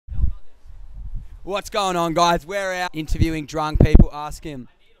What's going on, guys? We're out interviewing drunk people. Ask him.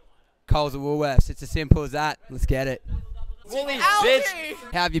 Coles or Woolworths. It's as simple as that. Let's get it. Woolies, bitch.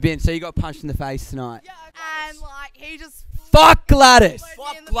 How have you been? So you got punched in the face tonight. Yeah, and like he just Fuck Gladys.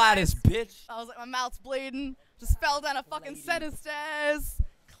 Fuck Gladys, bitch. I was like, my mouth's bleeding. Just fell down a fucking set of stairs.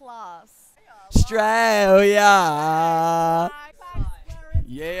 Class. Australia.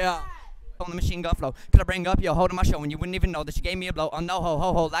 Yeah. On the machine gun flow. Could I bring up your hold on my show when you wouldn't even know that you gave me a blow? Oh no, ho,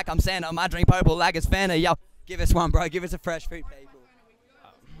 ho, ho, like I'm Santa. My drink purple like it's Fanta, yo. Give us one, bro. Give us a fresh food people.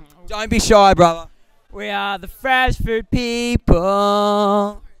 Don't be shy, brother. We are the fresh food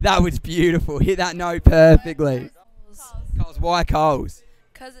people. That was beautiful. Hit that note perfectly. Coles. Why Coles?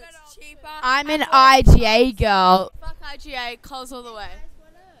 Because it's cheaper. I'm an IGA girl. Fuck IGA, Coles all the way.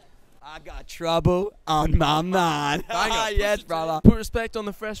 I got trouble on my mind. Yes, brother. Put respect on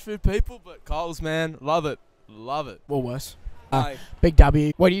the fresh food people, but Coles, man, love it. Love it. Woolworths. No. Big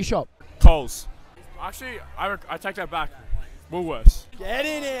W. Where do you shop? Coles. Actually, I take that back. Woolworths. Get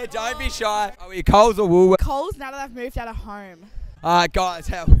in here. Don't be shy. Are we Coles or Woolworths? Coles now that I've moved out of home. Alright, guys.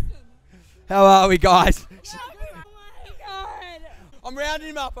 How are we, guys? I'm rounding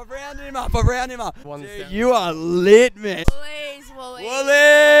him up. I've rounded him up. Dude, you are lit, man. Woolies.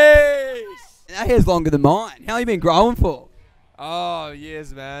 That hair's longer than mine. How you been growing for? Oh,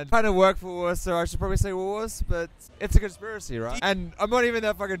 years, man. Trying to work for Woolworths, so I should probably say Woolworths, but it's a conspiracy, right? And I'm not even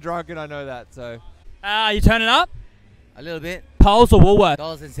that fucking drunk, and I know that, so. You turning up? A little bit. Coles or Woolworths?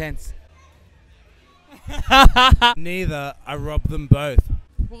 Dollars and cents. Neither. I rob them both.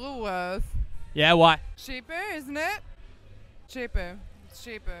 Woolworths. Yeah, why? Cheaper, isn't it? Cheaper. It's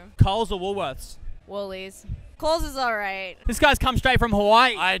cheaper. Coles or Woolworths? Woolies. Coles is alright. This guy's come straight from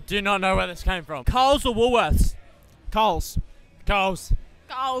Hawaii. I do not know where this came from. Coles or Woolworths? Coles. Coles.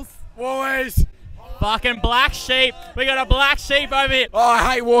 Coles. Woolies. Fucking black sheep. We got a black sheep over here. Oh,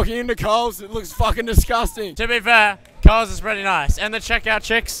 I hate walking into Coles. It looks fucking disgusting. To be fair, Coles is pretty nice. And the checkout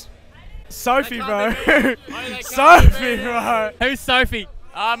chicks. Sophie, bro. Sophie, bro. Who's Sophie?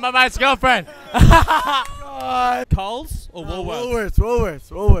 My mate's girlfriend. Coles or Woolworths?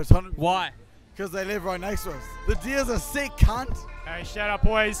 Woolworths. Why? Because they live right next to us. The deals are sick, cunt. Hey, shout out,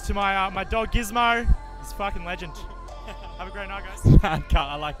 boys, to my my dog Gizmo. He's a fucking legend. Have a great night, guys.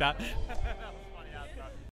 I like that.